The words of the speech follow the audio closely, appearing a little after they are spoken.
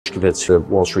Dershkovitz, the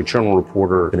Wall Street Journal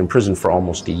reporter, been in prison for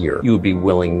almost a year. You would be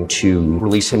willing to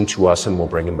release him to us and we'll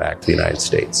bring him back to the United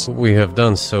States. We have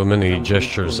done so many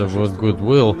gestures of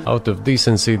goodwill out of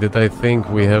decency that I think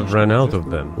we have run out of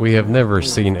them. We have never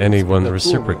seen anyone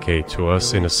reciprocate to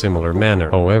us in a similar manner.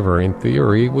 However, in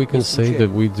theory, we can say that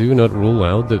we do not rule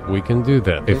out that we can do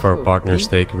that if our partners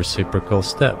take reciprocal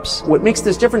steps. What makes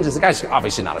this different is the guy's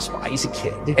obviously not a spy, he's a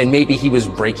kid. And maybe he was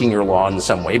breaking your law in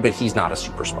some way, but he's not a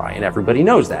super spy, and everybody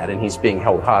knows that, and he's being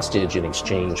held hostage in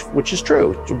exchange, which is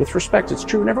true. With respect, it's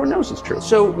true, and everyone knows it's true.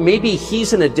 So maybe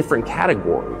he's in a different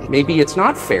category. Maybe it's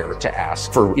not fair to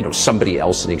ask for, somebody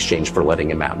else in exchange for letting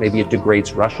him out. Maybe it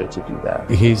degrades Russia to do that.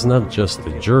 He's not just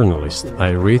a journalist. I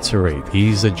reiterate,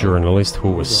 he's a journalist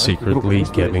who was secretly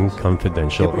getting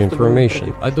confidential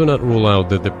information. I do not rule out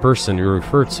that the person you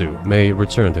refer to may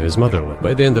return to his motherland.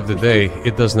 By the end of the day,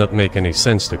 it does not make any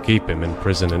sense to keep him in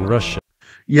prison in Russia.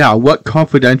 Yeah, what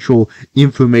confidential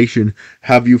information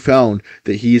have you found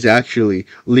that he is actually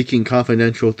leaking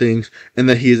confidential things and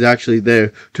that he is actually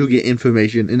there to get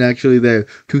information and actually there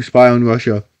to spy on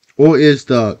Russia? Or is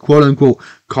the quote-unquote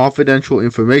confidential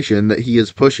information that he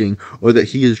is pushing or that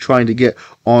he is trying to get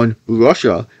on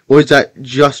Russia, or is that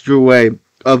just your way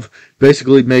of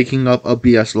basically making up a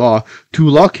BS law to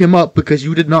lock him up because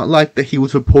you did not like that he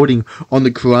was reporting on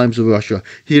the crimes of Russia?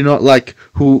 He did not like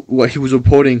what he was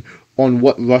reporting on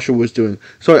what Russia was doing.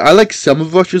 Sorry, I like some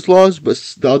of Russia's laws, but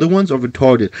the other ones are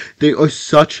retarded. They are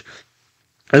such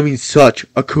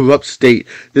a corrupt state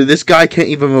that this guy can't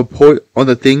even report on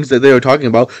the things that they are talking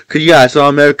about. Because, yeah, it's not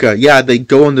America. Yeah, they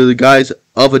go under the guise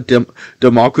of a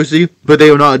democracy, but they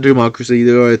are not a democracy.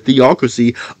 They are a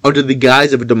theocracy under the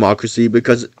guise of a democracy,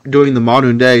 because during the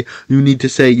modern day, you need to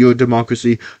say you're a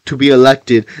democracy to be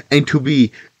elected and to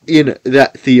be in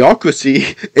that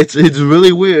theocracy. It's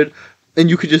really weird. And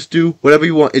you could just do whatever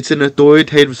you want. It's an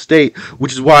authoritative state,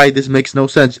 which is why this makes no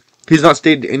sense. He's not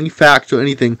stated any facts or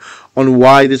anything on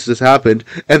why this has happened,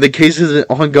 and the case isn't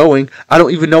ongoing. I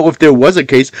don't even know if there was a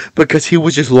case, because he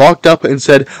was just locked up and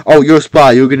said, oh, you're a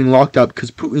spy, you're getting locked up,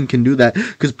 because Putin can do that,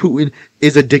 because Putin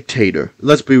is a dictator.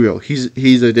 Let's be real, he's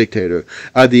a dictator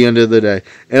at the end of the day.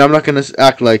 And I'm not going to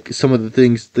act like some of the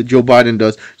things that Joe Biden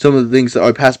does, some of the things that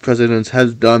our past presidents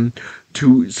have done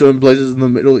to certain places in the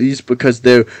Middle East because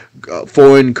their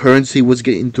foreign currency was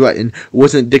getting threatened. It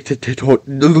wasn't dictatorial,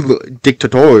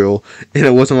 and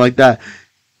it wasn't like that.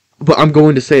 But I'm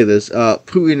going to say this.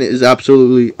 Putin is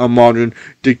absolutely a modern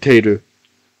dictator.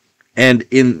 And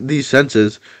in these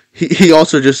senses, he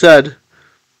also just said,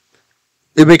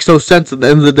 it makes no sense at the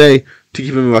end of the day to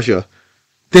keep him in Russia.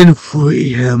 Then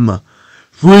free him.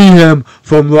 Free him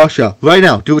from Russia. Right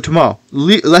now. Do it tomorrow.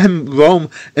 Let him roam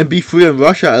and be free in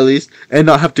Russia at least, and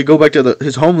not have to go back to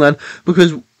his homeland.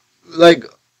 Because, like,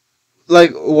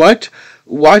 what?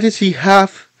 Why does he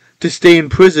have to stay in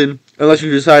prison unless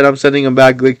you decide I'm sending him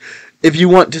back? Like, if you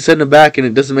want to send him back and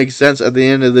it doesn't make sense at the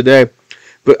end of the day.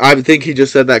 But I think he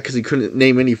just said that because he couldn't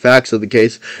name any facts of the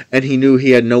case, and he knew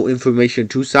he had no information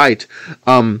to cite.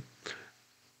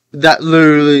 That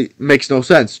literally makes no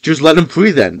sense. Just let him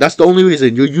free then. That's the only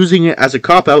reason. You're using it as a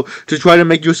cop-out to try to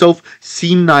make yourself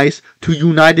seem nice to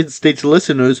United States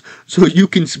listeners so you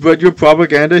can spread your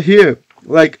propaganda here.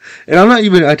 And I'm not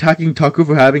even attacking Tucker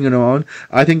for having it on.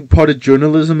 I think part of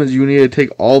journalism is you need to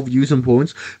take all views and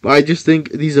points. But I just think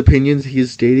these opinions he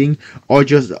is stating are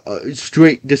just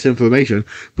straight disinformation.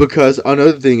 Because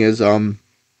another thing is,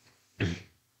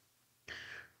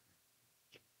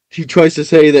 he tries to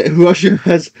say that Russia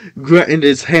has threatened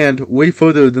its hand way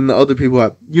further than the other people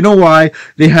have. You know why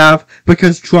they have?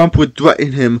 Because Trump would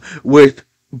threaten him with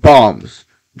bombs.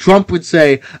 Trump would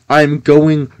say, I'm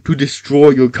going to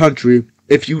destroy your country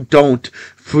if you don't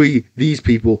free these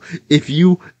people. If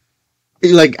you,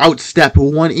 outstep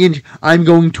 1 inch, I'm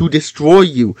going to destroy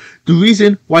you. The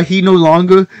reason why he no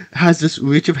longer has this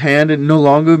reach of hand and no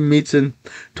longer meets and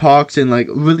talks and,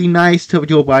 really nice to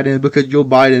Joe Biden, because Joe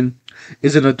Biden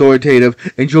isn't authoritative,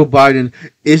 and Joe Biden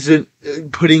isn't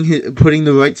putting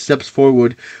the right steps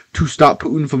forward to stop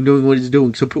Putin from doing what he's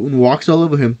doing. So Putin walks all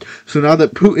over him. So now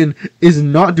that Putin is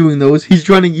not doing those, he's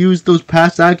trying to use those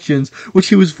past actions, which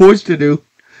he was forced to do,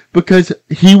 because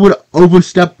he would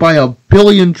overstep by 1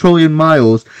 billion trillion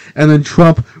miles, and then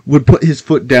Trump would put his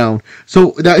foot down.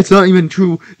 So that it's not even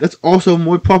true. That's also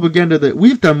more propaganda that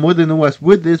we've done more than the West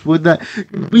with this, with that.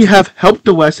 We have helped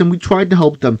the West, and we tried to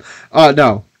help them.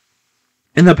 Now,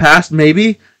 in the past,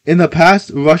 maybe. In the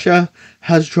past, Russia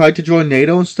has tried to join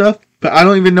NATO and stuff. But I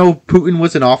don't even know if Putin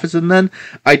was in office and then.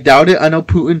 I doubt it. I know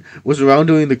Putin was around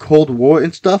during the Cold War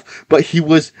and stuff, but he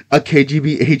was a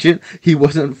KGB agent. He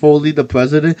wasn't fully the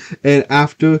president. And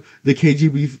after the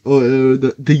KGB or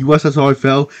the USSR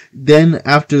fell, then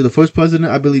after the first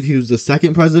president, I believe he was the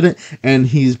second president, and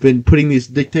he's been putting these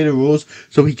dictator rules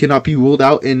so he cannot be ruled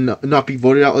out and not be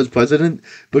voted out as president,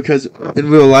 because in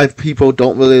real life people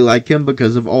don't really like him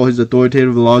because of all his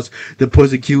authoritative laws that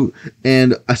persecute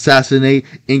and assassinate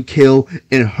and kill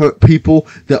and hurt people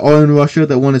that are in Russia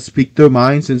that want to speak their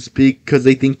minds and speak because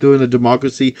they think they're in a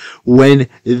democracy when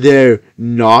they're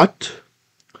not.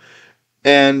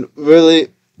 And really,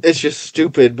 it's just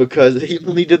stupid because he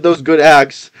only did those good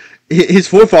acts. His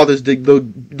forefathers did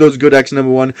those good acts,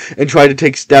 number one, and tried to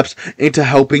take steps into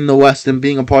helping the West and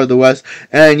being a part of the West.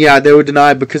 And yeah, they were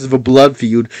denied because of a blood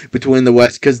feud between the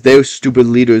West, because their stupid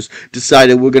leaders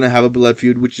decided we're going to have a blood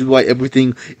feud, which is why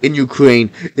everything in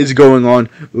Ukraine is going on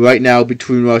right now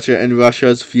between Russia and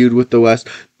Russia's feud with the West.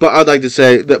 But I'd like to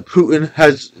say that Putin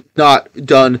has not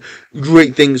done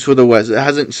great things for the West. It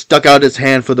hasn't stuck out its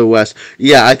hand for the West.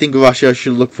 Yeah, I think Russia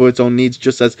should look for its own needs,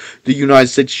 just as the United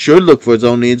States should look for its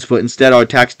own needs, but instead our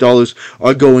tax dollars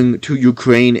are going to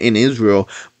Ukraine and Israel.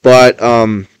 But,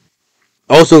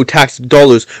 also tax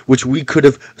dollars, which we could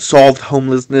have solved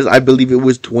homelessness, I believe it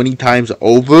was 20 times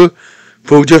over,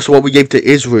 for just what we gave to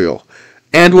Israel.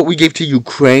 And what we gave to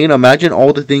Ukraine. Imagine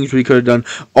all the things we could have done,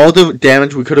 all the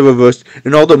damage we could have reversed,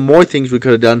 and all the more things we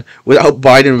could have done without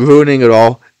Biden ruining it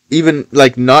all. Even,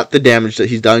 not the damage that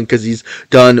he's done, because he's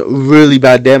done really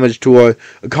bad damage to our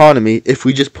economy. If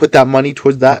we just put that money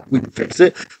towards that, we'd fix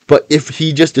it. But if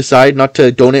he just decided not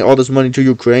to donate all this money to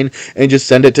Ukraine and just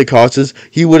send it to causes,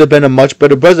 he would have been a much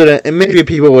better president, and maybe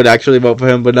people would actually vote for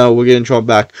him, but no, we're getting Trump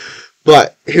back.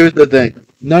 But here's the thing.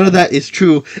 None of that is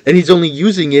true, and he's only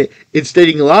using it in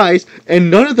stating lies,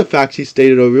 and none of the facts he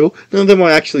stated are real. None of them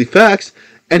are actually facts,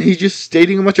 and he's just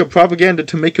stating a bunch of propaganda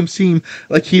to make him seem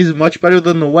like he's much better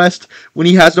than the West when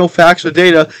he has no facts or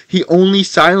data. He only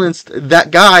silenced that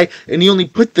guy, and he only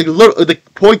put the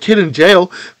poor kid in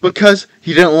jail because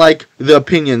he didn't like the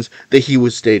opinions that he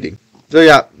was stating. So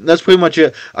yeah, that's pretty much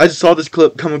it. I just saw this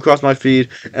clip come across my feed,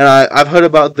 and I've heard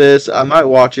about this. I might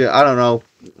watch it. I don't know.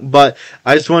 But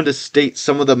I just wanted to state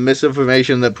some of the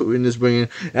misinformation that Putin is bringing.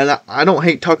 And I don't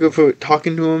hate Tucker for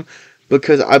talking to him,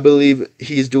 because I believe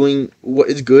he's doing what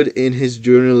is good in his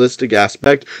journalistic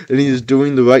aspect. And he's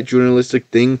doing the right journalistic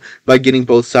thing by getting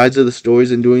both sides of the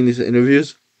stories and doing these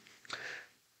interviews.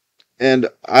 And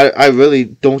I really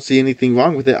don't see anything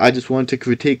wrong with it. I just wanted to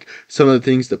critique some of the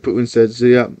things that Putin said. So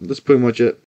yeah, that's pretty much it.